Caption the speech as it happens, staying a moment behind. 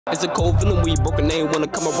It's a cold feeling we broken, they ain't wanna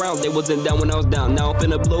come around. They wasn't down when I was down. Now I'm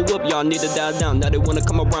finna blow up, y'all need to dial down. Now they wanna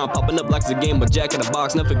come around, popping up like it's a game of Jack in the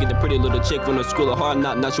Box. Never forget the pretty little chick from the school of hard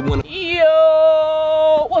knock. Now she wanna.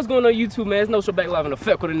 Yo, what's going on YouTube, man? It's No Show back live in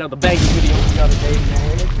effect with another banging video for y'all today,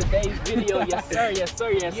 man. In today's video, yes sir, yes sir,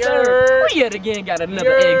 yes sir. We yet again got another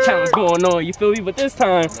egg challenge going on, you feel me? But this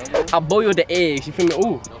time, I boiled the eggs, you feel me?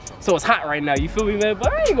 Ooh. So it's hot right now, you feel me, man?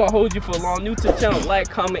 But I ain't gonna hold you for long. New to the channel, like,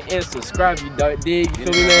 comment, and subscribe, you dark dig, you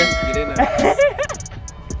feel me, man? Get in there.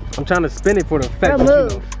 I'm trying to spin it for the effect.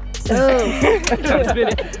 Move. I'm trying to spin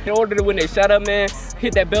it in order to win that shout out, man.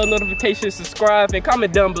 Hit that bell notification, subscribe, and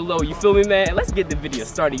comment down below, you feel me, man? And let's get the video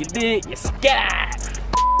started, you dig? You scat!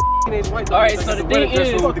 Alright, so the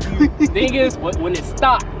thing is, when it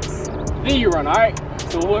stops, then you run, alright?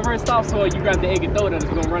 So whoever it stops for, you grab the egg and throw it at,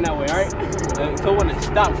 it's gonna run that way, alright? So when it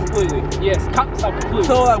stops completely. Yes, stop completely.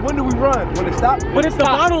 So like, when do we run? When it stops? But if the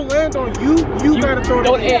bottle lands on you, you gotta throw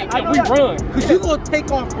the egg. And we run. Cause you gonna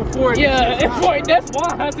take off before it. Yeah, that's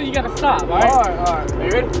why I said you gotta stop, alright? Alright. Are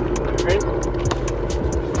you ready? Ready?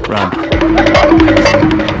 Run.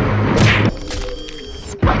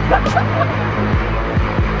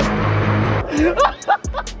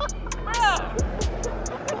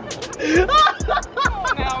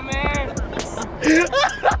 Now, man.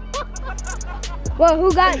 Well,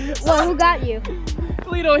 who got you?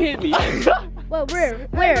 Please don't hit me. Well, where?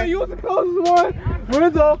 Hey, you was the closest one.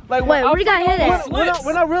 Rizzo. Like, Wait, where you got hit at?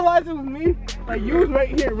 When I realized it was me, like you was right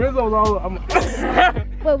here. Rizzo was all.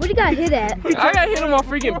 Wait, where you got hit at? I got hit on my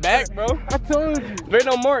freaking back, bro. I told you. There ain't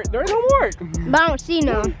no mark. There ain't no mark. But I don't see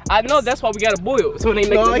none. I know, that's why we gotta boil. So when they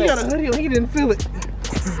make No, the he mess. got a hoodie on. He didn't feel it.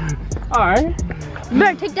 Alright. You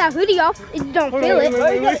better take that hoodie off if you don't feel it.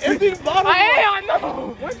 Wait, you got empty bottle. I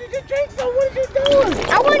know. Why did you drink some? What did you do?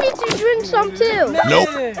 I wanted to drink some too. Nope.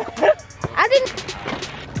 I didn't.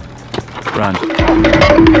 Run. Is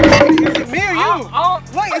it me or you?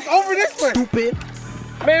 Wait, it's over this way. Stupid.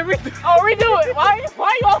 Man, redo it.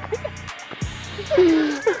 Why you all?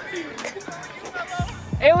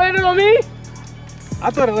 It landed on me? I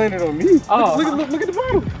thought it landed on me. Oh. Look at the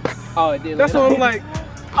bottle. Oh, it did. That's what I'm like.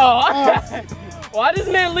 Oh. Why does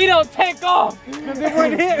man Lito take off? Because they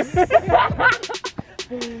weren't here.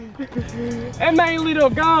 That man Lito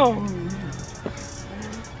gone.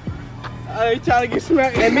 I ain't trying to get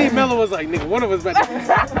smacked. And me and Mello was like, nigga, one of us better.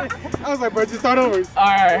 I was like, bro, just start over.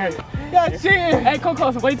 Alright. Yeah, shit. Hey, come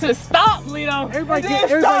close. Wait till it stop, Lito. Everybody get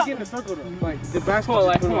in the circle though. Like, the basketball,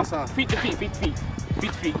 like, come on. outside. Feet to feet, feet to feet.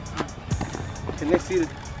 Feet to feet. And let's see the...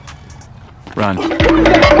 Run. He tried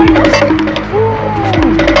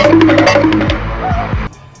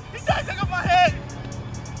to take off my head.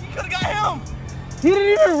 You could have got him. He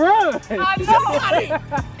didn't even run. I know.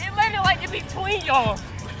 It landed like in between y'all.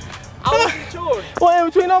 I wasn't sure. Well, in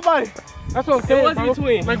between nobody. That's what I'm saying, It was bro.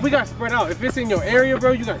 between. Like, we got spread out. If it's in your area,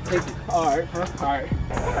 bro, you gotta take it. Alright, bro. Alright.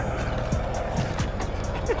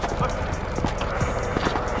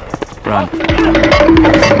 Run.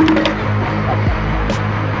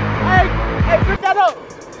 Hey, pick that up.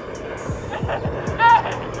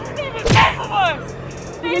 He missed both of us.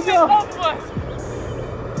 He missed both of us.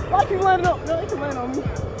 Why keep landing up? No, he can land on me.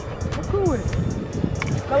 I'm cool with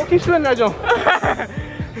it. Now, keep shooting that, Joe.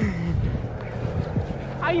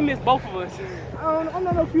 How you miss both of us? I'm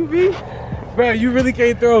not no QB. Bro, you really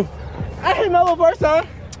can't throw. I hit Mello first time.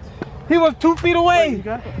 He was 2 feet away. You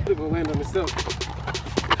got it. He's gonna land on himself.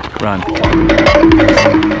 Run. Bro,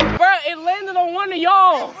 it landed on one of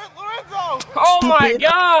y'all. Lorenzo! Oh my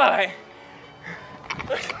god.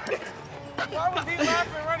 Why was he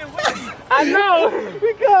laughing running with me? I know.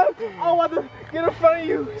 Because I want to get in front of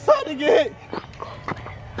you so I can get hit.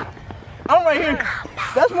 I'm right here.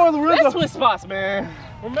 That's more Lorenzo. That's switch spots, man.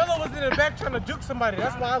 When Mello was in the back trying to juke somebody,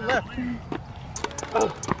 that's why I left.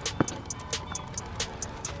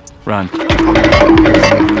 Run.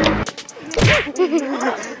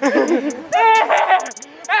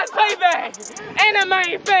 That's payback. And that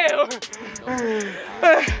man failed.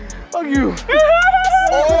 Fuck you.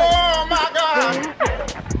 Oh my god.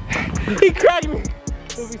 He cracked me.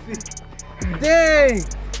 Let me see. Dang.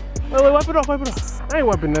 Wait, wipe it off, wipe it off. I ain't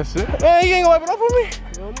wiping that shit. Hey, you ain't gonna wipe it off for me?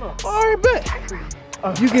 No. Alright, bet.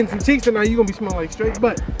 You getting some cheeks tonight, you gonna be smelling like straight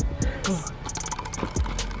butt.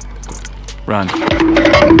 Run.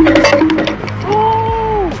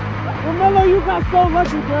 Oh! Romelo, you got so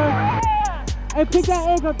lucky, bro. Hey, pick that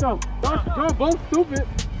egg up though. Y'all both stupid.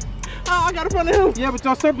 I got in front of him. Yeah, but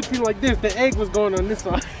y'all serpentine like this. The egg was going on this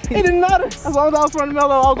side. It didn't matter. As long as I was in front of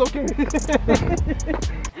Mello, I was okay.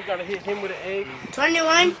 We gotta hit him with an egg.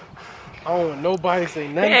 21. I don't want nobody to say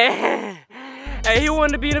nothing. Hey, he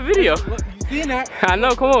wanted to be in the video. Look, you seen that? I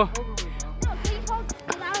know, come on. No, please hold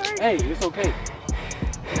Hey, it's okay.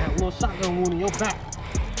 You got a little shotgun wound in your back.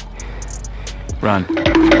 Run. It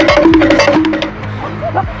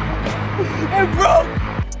broke!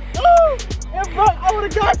 Oh! It broke! I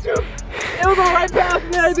would've got you! It was on right past me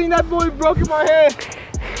and everything. That boy broke in my hand.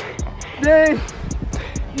 Dang.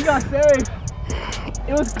 You got saved.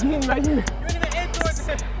 It was clean right here. You didn't even aim towards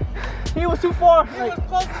him. He was too far. He was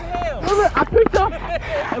close as hell. Look, I picked up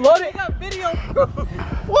and loaded. I got video.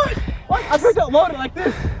 What? What? I picked up loaded like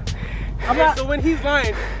this. I'm not. So when he's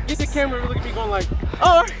lying, get the camera and look at me going like,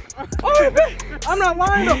 oh, I'm not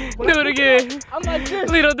lying though. Do it again. I'm like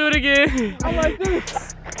this. Lito, do it again. I'm like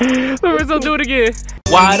this. Lorenzo, do it again.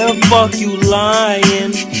 Why the fuck you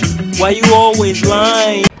lying? Why you always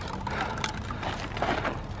lying?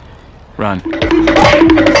 Run.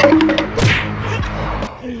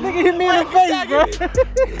 Nigga hit me in the face, bro.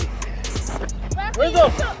 Where's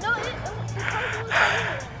up?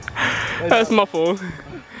 That's my fault.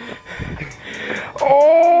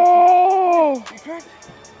 Oh!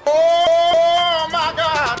 Oh my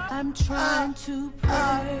God! I'm trying to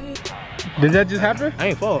pray. Did that just happen? I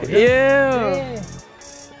ain't fall. Yeah.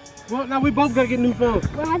 Well, now we both gotta get new phones.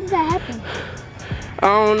 Well, how did that happen? I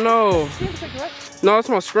don't know. No, it's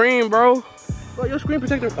my screen, bro. Bro, your screen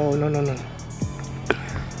protector. Oh, no.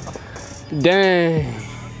 Dang.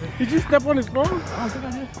 Did you step on his phone? I don't think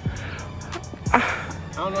I did. I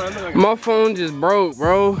don't know. I look like My phone just broke,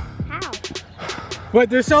 bro. How? But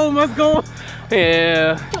the show must go on.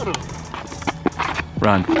 Yeah.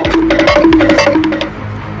 Run.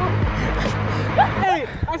 Hey,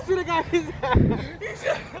 I should have got his ass.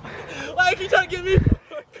 Like, he trying to get me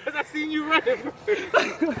because I seen you running.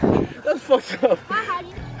 That's fucked up.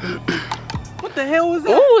 What the hell was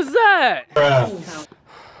that? What was that?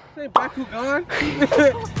 Say Bakugan?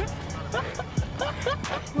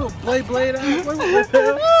 Little blade ass. What the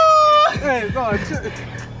hell? Hey, God.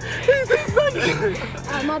 He's running.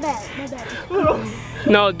 My bad.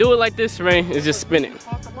 No, do it like this, Rain. It's just spinning.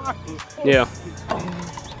 Yeah.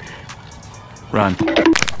 Run.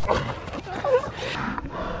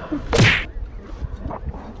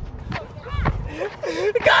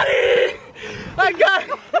 Got it! I got it!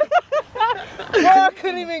 Bro, I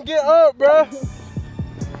couldn't even get up, bro.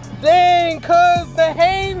 Dang, cuz the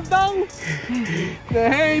Hanes, though. The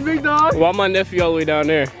Hanes, big dog. Why my nephew all the way down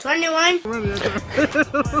there? 21.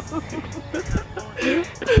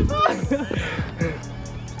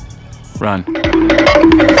 Run.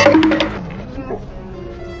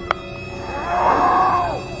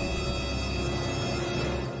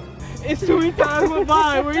 It's too many times went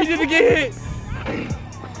by where you didn't get hit.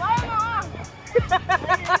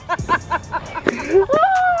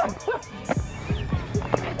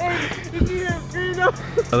 Hey, did you hear Fino?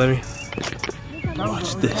 Let me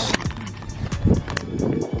watch this.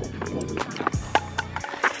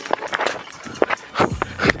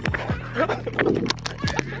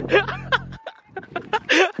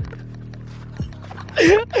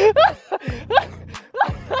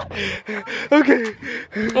 Okay.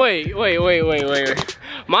 Wait.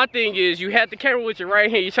 My thing is, you had the camera with your right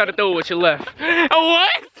hand, you try to throw it with your left. What?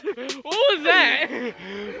 What was that?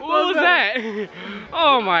 What was that?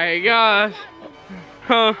 Oh my gosh.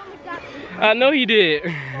 Huh? I know he did.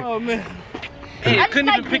 Oh, man. Hey, I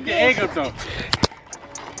couldn't even pick the egg up, though.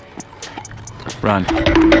 Run.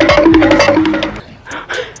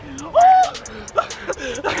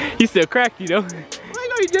 He still cracked you though. I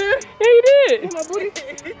know he did. Yeah, he did. My booty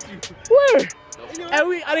hit you. Where? I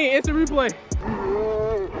didn't answer replay.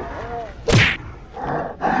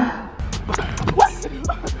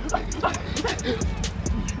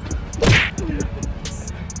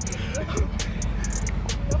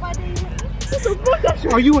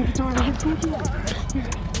 Are you in guitar?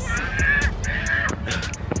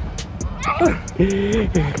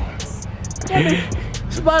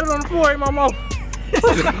 Spotted on the floor in my mouth.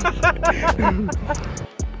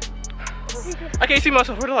 I can't see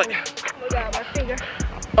myself. Where the light? Look at my finger.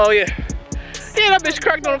 Oh yeah. Yeah, that bitch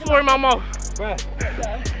cracked on the floor in my mouth. Bruh.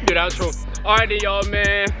 Dude, that was true. Alright then, y'all,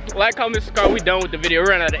 man. Like, comment, subscribe. We done with the video. We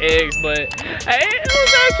ran out of eggs, but hey, it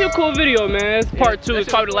was actually a cool video, man. It's part 2. It's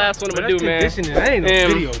probably the last one I'm gonna do, man. That ain't no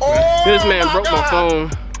video, bro. This man broke my phone.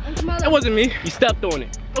 That wasn't me. You stepped on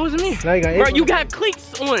it. It wasn't me. Now you got Bro, you got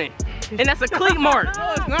cleats on it. And that's a cleat mark.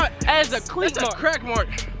 No, it's not. That is a cleat That's mark. a crack mark.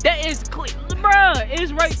 That is cleat. Bruh,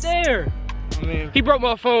 it's right there. I mean, He broke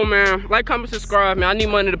my phone, man. Like, comment, subscribe, man. I need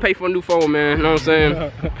money to pay for a new phone, man. You know what I'm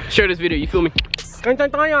saying? Share this video, you feel me?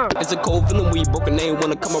 It's a cold feeling when you broke and they ain't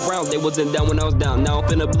wanna come around. They wasn't down when I was down. Now I'm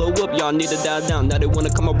finna blow up, y'all need to die down. Now they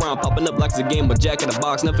wanna come around, popping up like it's a game of Jack in the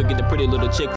Box. Never forget the pretty little chick.